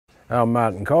I'm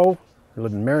Martin Cole. I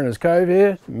live in Mariners Cove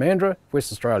here, Mandurah, West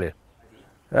Australia.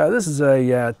 This is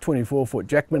a 24-foot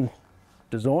Jackman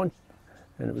design,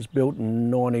 and it was built in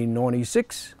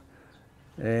 1996,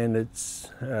 and it's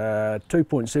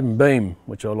 2.7 beam,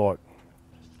 which I like.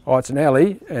 Oh, it's an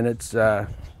alley, and it's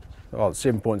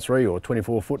 7.3 or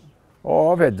 24 foot.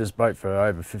 Oh, I've had this boat for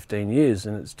over 15 years,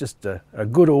 and it's just a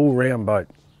good all-round boat.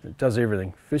 It does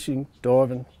everything: fishing,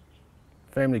 diving,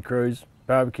 family cruise,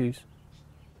 barbecues.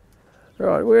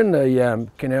 Right, we're in the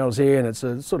canals here, and it's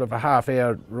a sort of a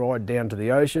half-hour ride down to the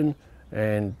ocean,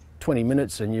 and 20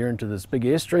 minutes and you're into this big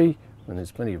estuary, and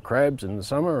there's plenty of crabs in the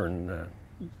summer, and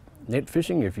net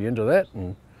fishing if you're into that,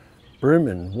 and bream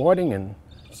and whiting, and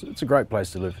it's a great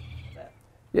place to live.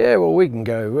 Yeah, well, we can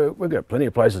go, we've got plenty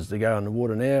of places to go on the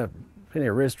water now, plenty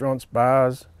of restaurants,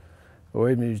 bars, or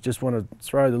even if you just want to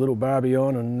throw the little barbie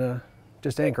on and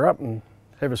just anchor up and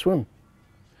have a swim.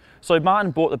 So Martin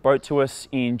bought the boat to us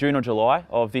in June or July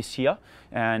of this year,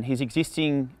 and his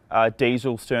existing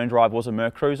diesel stern drive was a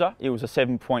Mercruiser. It was a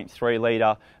 7.3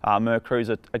 litre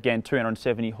Mercruiser, again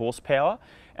 270 horsepower.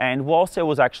 And whilst there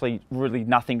was actually really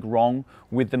nothing wrong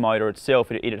with the motor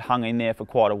itself, it had hung in there for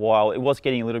quite a while. It was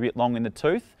getting a little bit long in the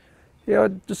tooth. Yeah, I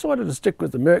decided to stick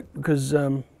with the Merc because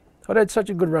I'd had such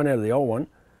a good run out of the old one,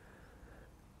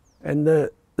 and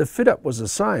the fit up was the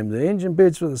same. The engine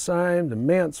beds were the same, the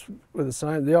mounts were the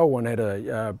same. The old one had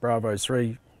a Bravo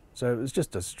 3, so it was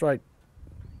just a straight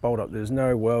bolt up. There's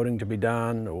no welding to be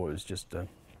done, or it was just an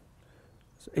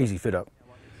easy fit up.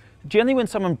 Generally, when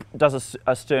someone does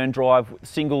a stern drive,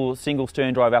 single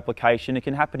stern drive application, it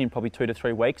can happen in probably 2 to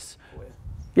 3 weeks.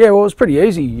 Yeah, well, it was pretty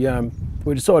easy.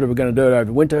 We decided we're going to do it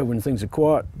over winter when things are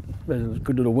quiet. It was a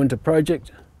good little winter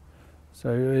project,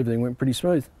 so everything went pretty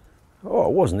smooth. Oh, I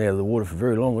wasn't out of the water for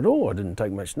very long at all. I didn't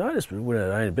take much notice, but it had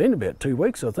only been about 2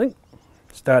 weeks, I think,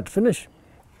 start to finish.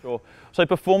 Sure. So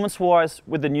performance-wise,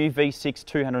 with the new V6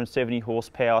 270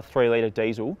 horsepower 3 litre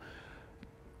diesel,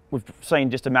 we've seen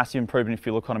just a massive improvement in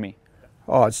fuel economy.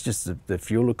 Oh, it's just the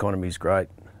fuel economy is great,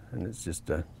 and it's just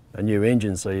a new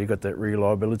engine, so you've got that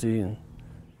reliability.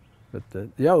 But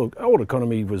the old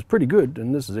economy was pretty good,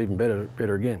 and this is even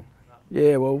better again.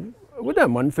 Yeah, well, we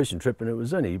done one fishing trip, and it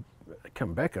was only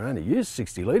come back and only used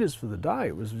 60 litres for the day.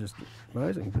 It was just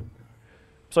amazing.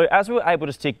 So as we were able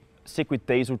to stick with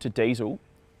diesel to diesel,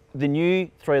 the new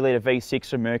 3 litre V6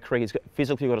 from Mercury has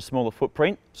physically got a smaller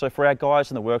footprint. So for our guys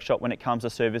in the workshop, when it comes to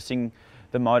servicing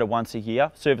the motor once a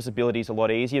year, serviceability is a lot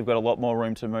easier. You've got a lot more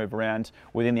room to move around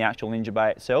within the actual engine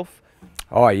bay itself.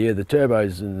 Oh yeah, the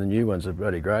turbos and the new ones are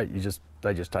pretty great.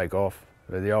 They just take off.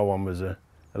 The old one was a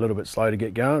little bit slow to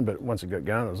get going, but once it got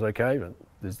going, it was okay. But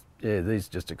these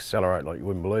just accelerate like you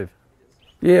wouldn't believe.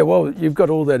 Yeah, well, you've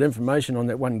got all that information on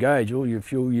that one gauge, all your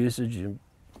fuel usage,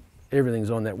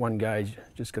 everything's on that one gauge.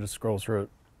 Just got to scroll through it.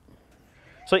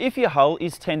 So if your hull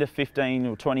is 10 to 15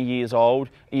 or 20 years old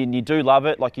and you do love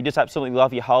it, like you just absolutely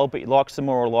love your hull, but you like some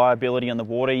more reliability on the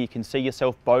water, you can see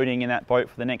yourself boating in that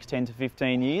boat for the next 10 to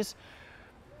 15 years,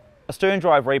 a stern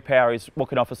drive repower is what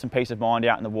can offer some peace of mind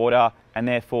out in the water, and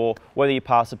therefore whether you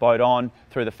pass the boat on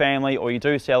through the family or you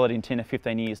do sell it in 10 to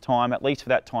 15 years time, at least for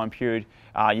that time period,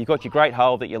 you've got your great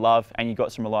hull that you love and you've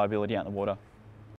got some reliability out in the water.